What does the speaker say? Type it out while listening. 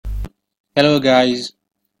Hello guys,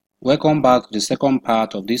 welcome back to the second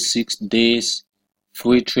part of this 6 days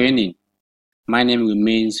free training. My name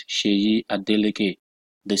remains Seyi Adeleke,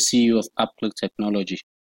 the CEO of Adeleke Technology.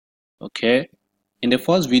 Okay, in the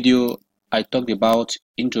first video, I talked about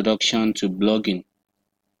introduction to blogging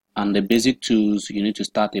and the basic tools you need to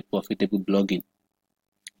start a profitable blogging.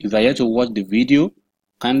 If you are yet to watch the video,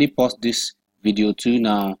 kindly pause this video too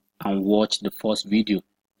now and watch the first video.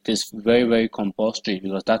 It is very compulsory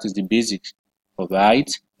because that is the basics. Alright,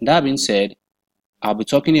 that being said, I'll be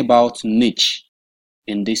talking about niche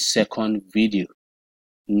in this second video.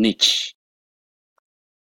 Niche.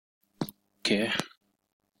 Okay,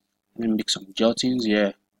 let me make some jottings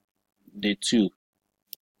here. Day 2.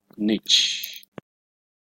 Niche.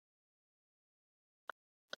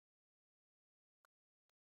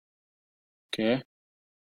 Okay.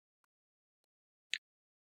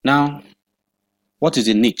 Now, what is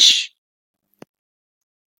a niche?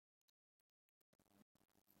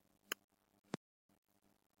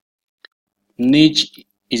 Niche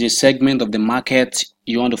is a segment of the market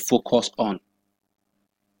you want to focus on.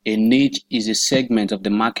 A niche is a segment of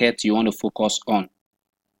the market you want to focus on.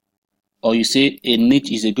 Or you say a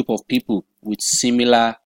niche is a group of people with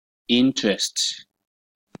similar interests.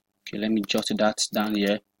 Okay, let me jot that down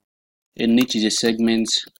here. A niche is a segment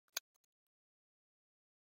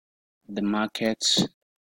of the market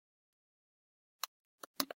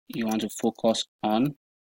you want to focus on.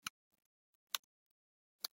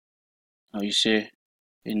 Or you say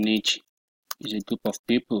a niche is a group of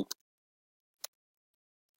people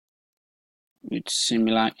with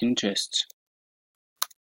similar interests.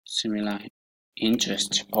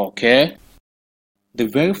 Okay. The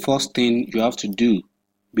very first thing you have to do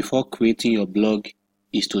before creating your blog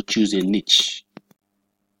is to choose a niche.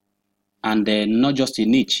 And then not just a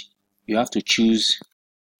niche, you have to choose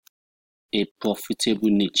a profitable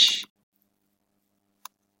niche.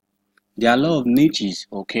 There are a lot of niches,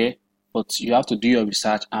 okay, but you have to do your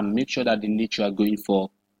research and make sure that the niche you are going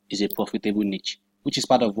for is a profitable niche, which is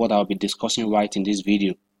part of what I'll be discussing right in this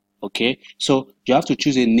video. Okay, so you have to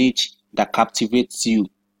choose a niche that captivates you,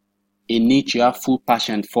 a niche you have full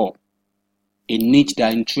passion for, a niche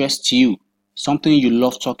that interests you, something you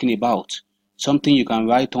love talking about, something you can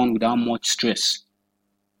write on without much stress.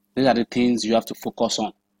 These are the things you have to focus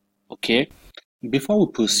on. Okay, before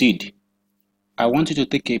we proceed, I want you to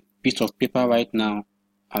take a piece of paper right now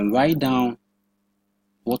and write down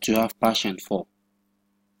what you have passion for.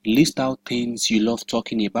 List out things you love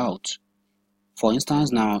talking about. For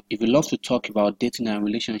instance, now, if you love to talk about dating and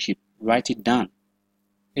relationship, write it down.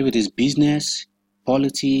 If it is business,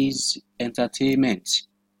 politics, entertainment,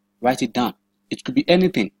 write it down. It could be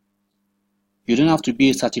anything. You don't have to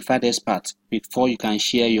be a certified expert before you can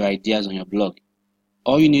share your ideas on your blog.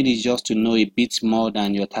 All you need is just to know a bit more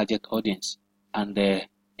than your target audience. And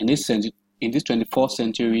in this 21st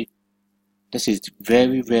century, this is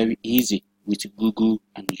very easy with Google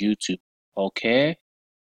and YouTube. Okay?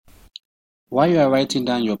 While you are writing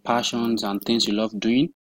down your passions and things you love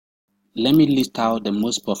doing, let me list out the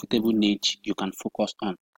most profitable niche you can focus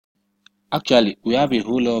on. Actually, we have a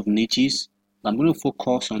whole lot of niches, but I'm going to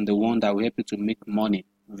focus on the one that will help you to make money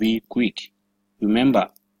real quick. Remember,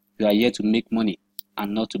 you are here to make money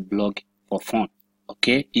and not to blog for fun.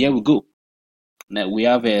 Okay, here we go. Now we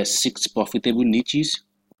have 6 profitable niches.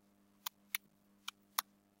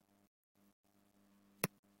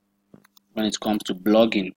 When it comes to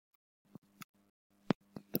blogging,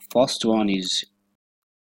 the first one is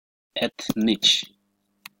health niche.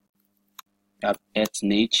 We have health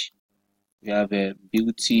niche. We have a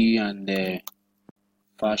beauty and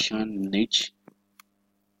fashion niche.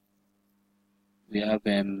 We have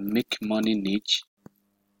a make money niche.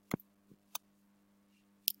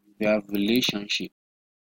 We have relationship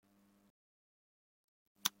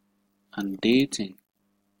and dating.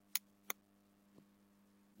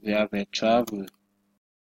 We have a travel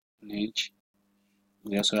niche.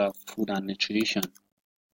 We also have food and nutrition.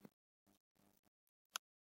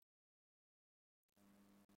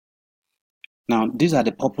 Now, these are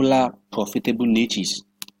the popular profitable niches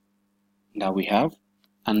that we have,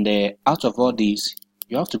 and out of all these,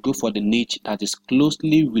 you have to go for the niche that is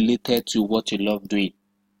closely related to what you love doing.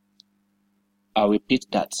 I'll repeat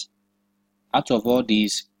that. Out of all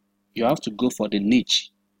these, you have to go for the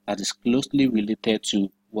niche that is closely related to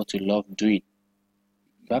what you love doing.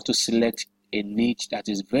 You have to select a niche that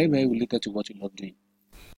is very related to what you love doing.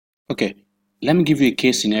 Okay, let me give you a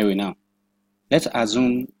case scenario now. Let's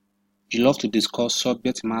assume you love to discuss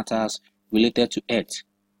subject matters related to health.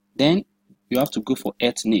 Then you have to go for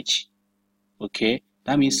health niche. Okay,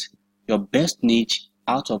 that means your best niche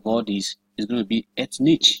out of all these is going to be health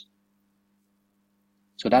niche.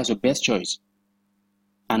 So that's your best choice.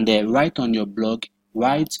 And write on your blog,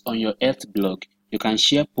 write on your health blog. You can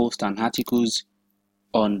share posts and articles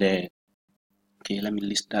on the, okay, let me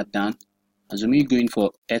list that down. Assuming you're going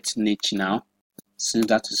for health niche now,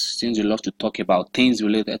 since you love to talk about things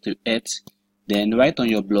related to health, then write on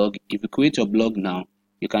your blog. If you create your blog now,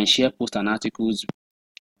 you can share posts and articles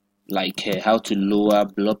like how to lower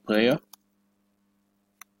blood pressure.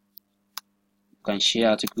 You can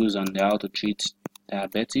share articles on how to treat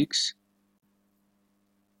diabetics,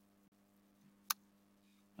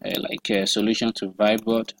 like a solution to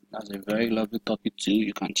fibroid. That's a very lovely topic too.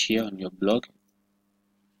 You can share on your blog.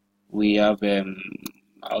 We have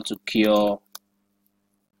how to cure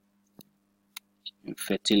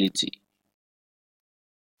infertility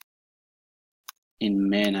in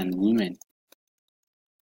men and women.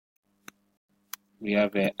 We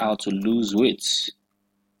have how to lose weight,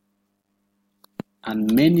 and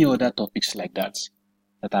many other topics like that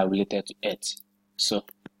that are related to health. So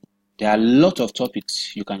there are a lot of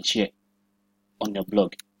topics you can share on your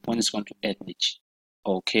blog when it's come to health niche.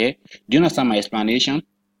 Okay, do you understand my explanation?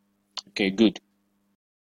 Okay, good.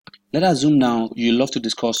 Let us zoom now. You love to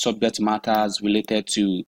discuss subject matters related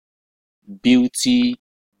to beauty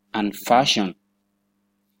and fashion.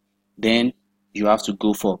 Then you have to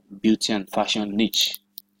go for beauty and fashion niche.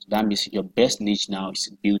 So that means your best niche now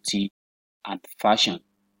is beauty and fashion.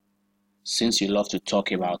 Since you love to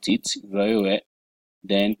talk about it very well,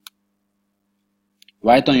 then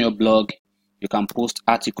write on your blog. You can post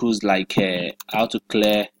articles like how to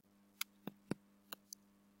clear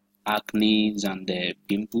acne and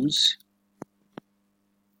pimples.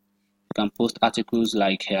 You can post articles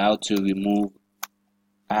like how to remove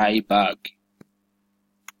eye bag.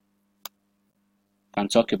 You can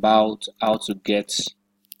talk about how to get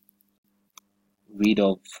rid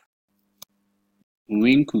of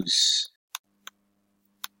wrinkles,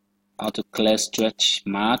 how to clear stretch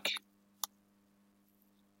marks,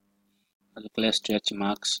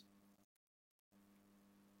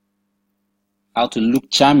 how to look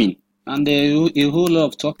charming, and a whole lot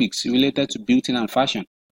of topics related to beauty and fashion.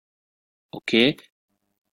 Okay,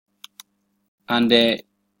 and if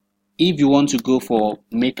you want to go for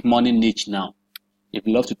make money niche now, if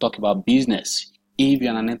you love to talk about business, if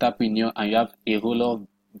you're an entrepreneur and you have a whole lot of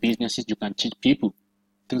businesses you can teach people,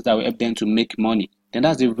 things that will help them to make money, then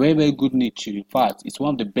that's a very, very good niche. In fact, it's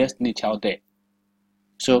one of the best niche out there.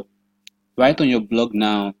 So write on your blog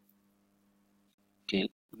now, okay,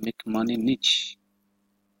 make money niche.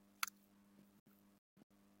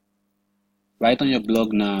 Write on your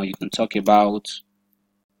blog now. You can talk about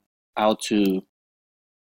how to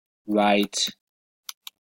write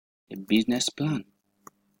a business plan.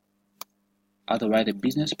 How to write a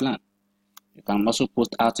business plan. You can also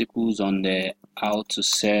post articles on the how to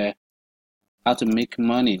sell, how to make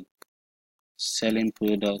money selling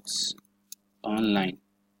products online.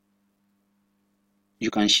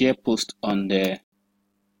 You can share posts on the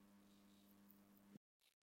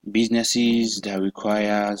businesses that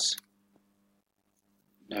requires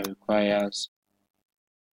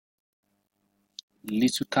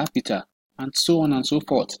little capital and so on and so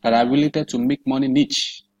forth that are related to make money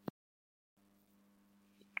niche.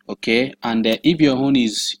 Okay, and if your own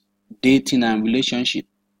is dating and relationship,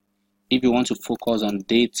 if you want to focus on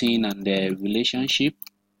dating and the relationship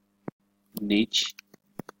niche,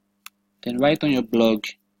 then write on your blog.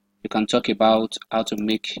 You can talk about how to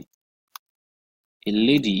make a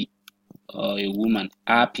lady or a woman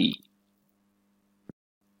happy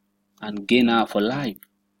and gain her for life,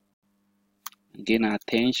 gain her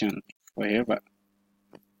attention forever.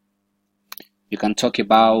 You can talk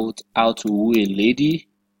about how to woo a lady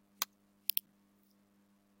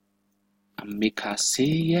and make her say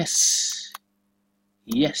yes.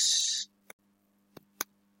 Yes.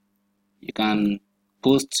 You can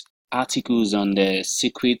post articles on the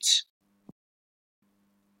secret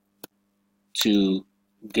to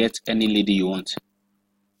get any lady you want.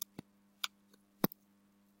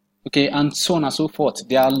 Okay, and so on and so forth.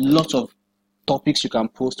 There are lots of topics you can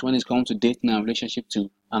post when it comes to dating and relationship too.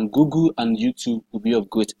 And Google and YouTube will be of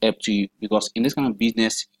great help to you, because in this kind of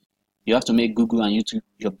business, you have to make Google and YouTube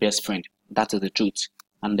your best friend. That is the truth.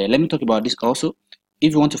 And let me talk about this also.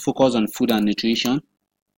 If you want to focus on food and nutrition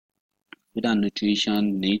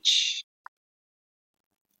niche,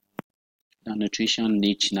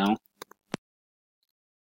 now,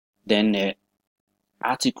 then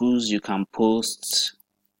articles you can post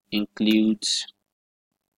include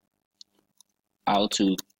how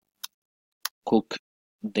to cook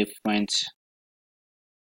different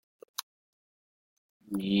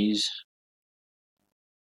meals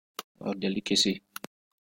or delicacy,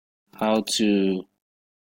 how to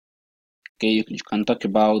Okay, you can talk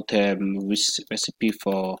about recipe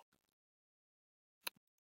for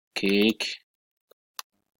cake,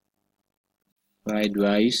 fried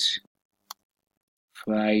rice,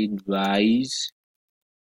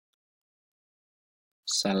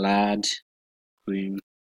 salad, cream,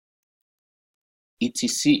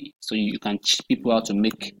 etc. So you can teach people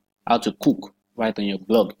how to cook right on your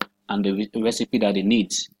blog and the recipe that they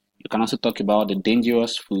need. You can also talk about the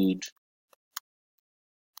dangerous food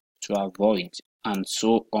to avoid, and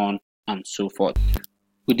so on and so forth.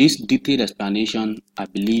 With this detailed explanation, I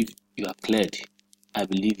believe you are cleared. I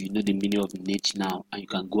believe you know the meaning of niche now, and you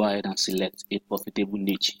can go ahead and select a profitable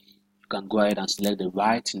niche. You can go ahead and select the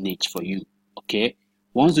right niche for you. Okay.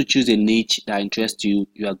 Once you choose a niche that interests you,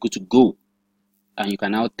 you are good to go, and you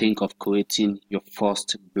can now think of creating your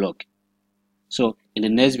first blog. So in the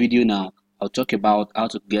next video now, I'll talk about how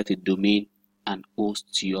to get a domain and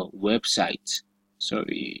host your website.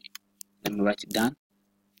 Sorry, let me write it down.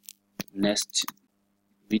 Next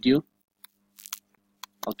video,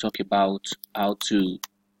 I'll talk about how to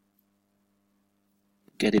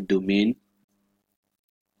get a domain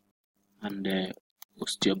and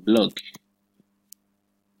host your blog.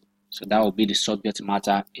 So that will be the subject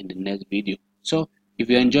matter in the next video. So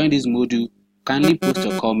if you're enjoying this module, kindly post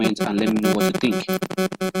your comments and let me know what you think.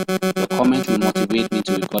 Your comment will motivate me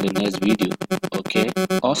to record the next video. Okay.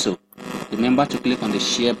 Also, remember to click on the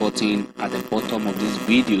share button at the bottom of this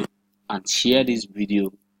video and share this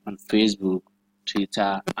video on Facebook,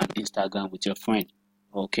 Twitter, and Instagram with your friend.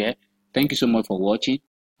 Okay. Thank you so much for watching.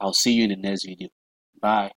 I'll see you in the next video.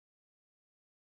 Bye.